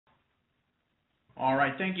All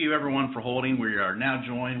right, thank you everyone for holding. We are now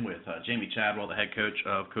joined with Jamey Chadwell, the head coach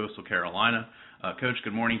of Coastal Carolina. Coach,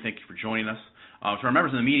 good morning. Thank you for joining us. To our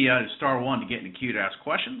members of the media, it's star one to get in the queue to ask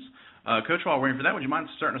questions. Coach, while we're waiting for that, would you mind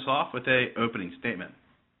starting us off with a opening statement?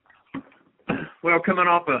 Well, coming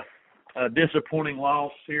off a disappointing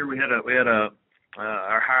loss here, we had our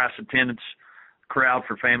highest attendance crowd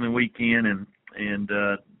for family weekend, and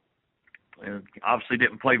obviously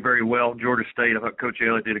didn't play very well. Georgia State, I thought Coach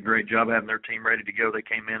Elliott did a great job having their team ready to go. They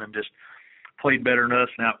came in and just played better than us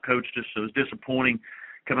and outcoached us. So it was disappointing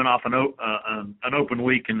coming off an open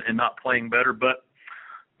week and not playing better. But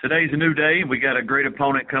today's a new day. We got a great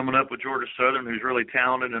opponent coming up with Georgia Southern, who's really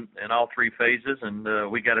talented in all three phases, and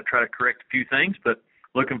we got to try to correct a few things. But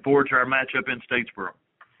looking forward to our matchup in Statesboro.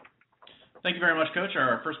 Thank you very much, Coach.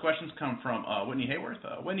 Our first questions come from Whitney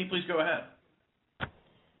Hayworth. Whitney, please go ahead.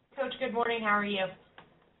 Coach, good morning. How are you?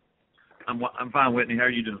 I'm fine, Whitney. How are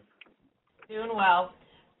you doing? Doing well.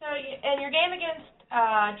 So in your game against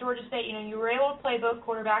Georgia State, you were able to play both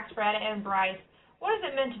quarterbacks, Fred and Bryce. What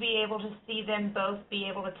has it meant to be able to see them both be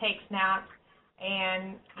able to take snaps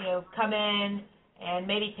and come in and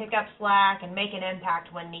maybe pick up slack and make an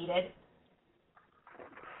impact when needed?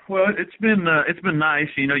 Well, it's been nice.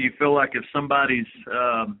 You feel like if somebody's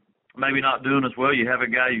maybe not doing as well, you have a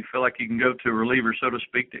guy you feel like you can go to, a reliever, so to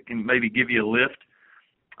speak, that can maybe give you a lift.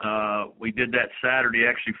 We did that Saturday.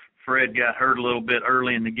 Actually, Fred got hurt a little bit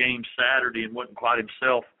early in the game Saturday and wasn't quite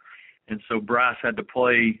himself, and so Bryce had to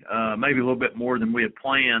play maybe a little bit more than we had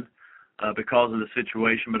planned because of the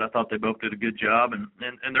situation, but I thought they both did a good job, and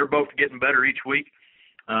they're both getting better each week.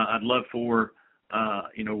 I'd love for,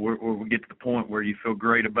 where we get to the point where you feel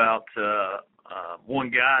great about one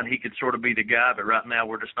guy, and he could sort of be the guy, but right now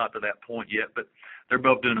we're just not to that point yet. But they're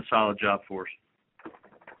both doing a solid job for us.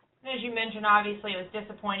 As you mentioned, obviously it was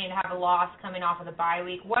disappointing to have a loss coming off of the bye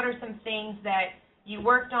week. What are some things that you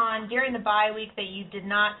worked on during the bye week that you did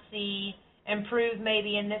not see improve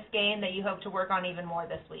maybe in this game that you hope to work on even more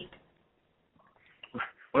this week?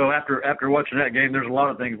 Well, after watching that game, there's a lot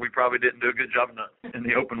of things we probably didn't do a good job in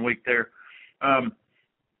the open week there. I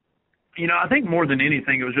think more than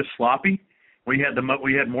anything, it was just sloppy. We had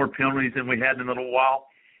more penalties than we had in a little while.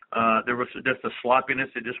 There was just a sloppiness.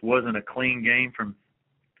 It just wasn't a clean game from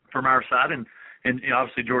our side, and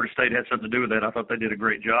obviously Georgia State had something to do with that. I thought they did a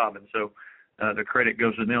great job, and so the credit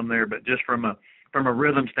goes to them there. But just from a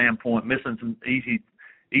rhythm standpoint, missing some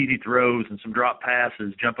easy throws and some drop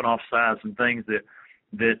passes, jumping off sides, some things that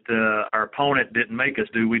our opponent didn't make us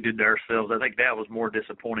do, we did to ourselves. I think that was more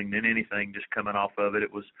disappointing than anything. Just coming off of it,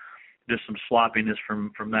 it was just some sloppiness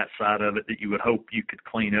from that side of it that you would hope you could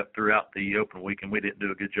clean up throughout the open week, and we didn't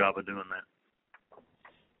do a good job of doing that.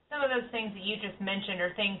 Some of those things that you just mentioned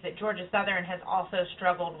are things that Georgia Southern has also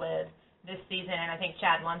struggled with this season, and I think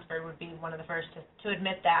Chad Lunsford would be one of the first to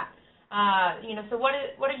admit that. So what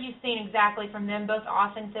have you seen exactly from them, both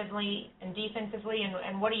offensively and defensively,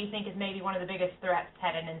 and what do you think is maybe one of the biggest threats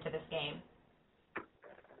heading into this game?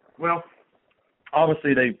 Well,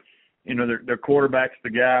 obviously their quarterback's the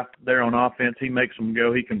guy there on offense. He makes them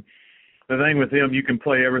go. The thing with him, you can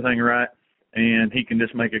play everything right, and he can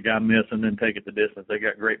just make a guy miss and then take it the distance. They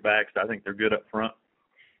got great backs. I think they're good up front.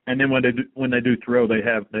 And then when they do throw, they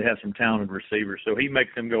have some talented receivers. So he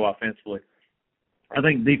makes them go offensively. I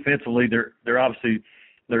think defensively, they're obviously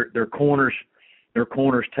their corners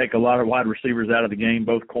take a lot of wide receivers out of the game.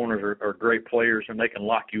 Both corners are great players, and they can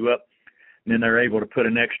lock you up. And then they're able to put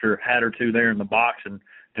an extra hat or two there in the box and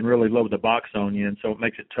really load the box on you, and so it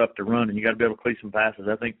makes it tough to run, and you got to be able to complete some passes.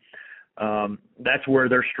 I think that's where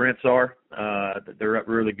their strengths are. They're up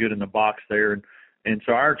really good in the box there, and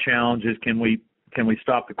so our challenge is can we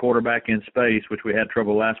stop the quarterback in space, which we had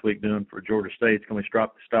trouble last week doing for Georgia State. Can we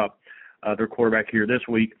stop their quarterback here this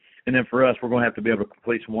week? And then for us, we're going to have to be able to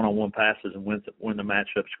complete some one-on-one passes and win the matchups,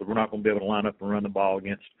 because we're not going to be able to line up and run the ball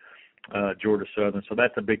against Georgia Southern. So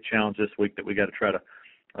that's a big challenge this week that we got to try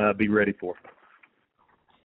to be ready for.